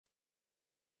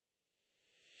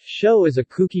Sho is a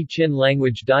Kuki-Chin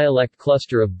language dialect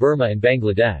cluster of Burma and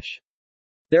Bangladesh.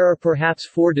 There are perhaps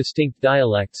 4 distinct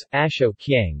dialects: Asho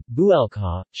Kyang,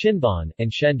 Buelkha, Chinbon,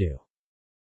 and Shendu.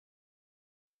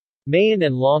 Mayan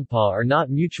and Longpa are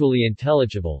not mutually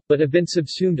intelligible, but have been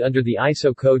subsumed under the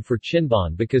ISO code for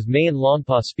Chinbon because Mayan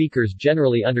Longpa speakers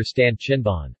generally understand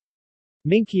Chinbon.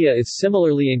 Minkia is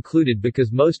similarly included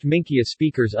because most Minkia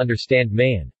speakers understand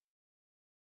Mayan.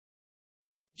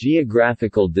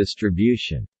 Geographical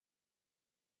distribution.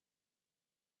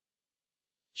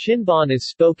 Chinbon is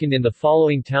spoken in the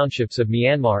following townships of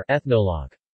Myanmar.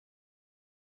 Ethnologue.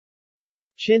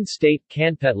 Chin State,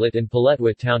 Kanpetlet and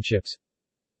Paletwit townships.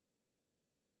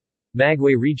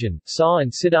 Magway Region, Sa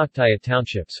and Sidoktaya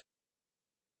townships.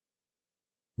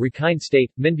 Rakhine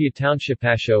State, Minbya Township.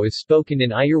 Asho is spoken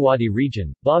in Irrawaddy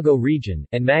Region, Bago Region,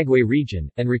 and Magway Region,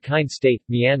 and Rakhine State,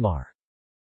 Myanmar.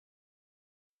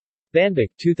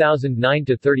 Banbik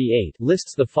 2009-38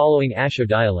 lists the following Asho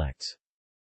dialects.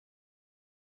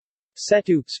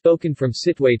 Setu, spoken from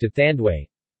Sitwe to Thandwe,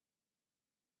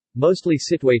 mostly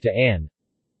Sitwe to An.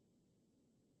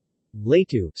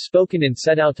 Latu, spoken in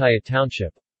Sedautaya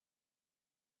Township.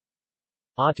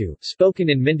 Atu, spoken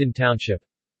in Minden Township.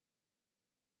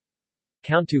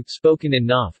 Kauntu, spoken in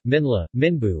Naf, Minla,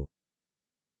 Minbu.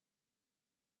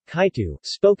 Kaitu,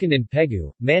 spoken in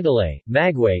Pegu, Mandalay,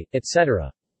 Magway, etc.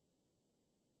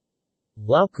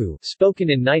 Lauku,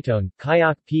 spoken in Nitone,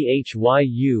 Kayak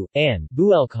Phyu, and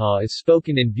Buelkha is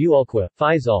spoken in Buolkwa,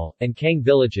 Faisal, and Kang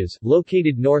villages,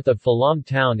 located north of Phalam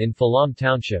Town in Phalam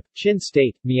Township, Chin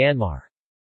State, Myanmar.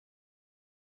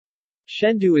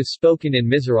 Shendu is spoken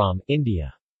in Mizoram,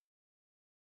 India.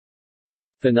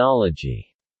 Phonology.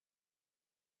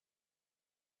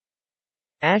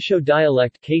 Asho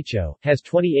dialect Kaicho has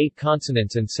 28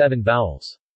 consonants and 7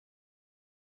 vowels.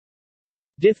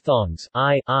 Diphthongs: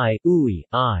 I, ui,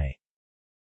 I.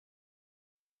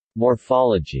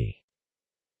 Morphology.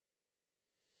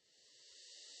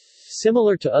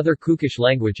 Similar to other Kukish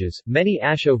languages, many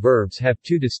Asho verbs have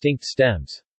 2 distinct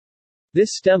stems. This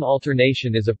stem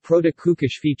alternation is a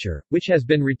Proto-Kukish feature, which has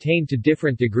been retained to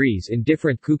different degrees in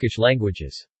different Kukish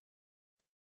languages.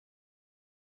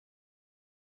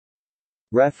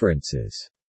 References.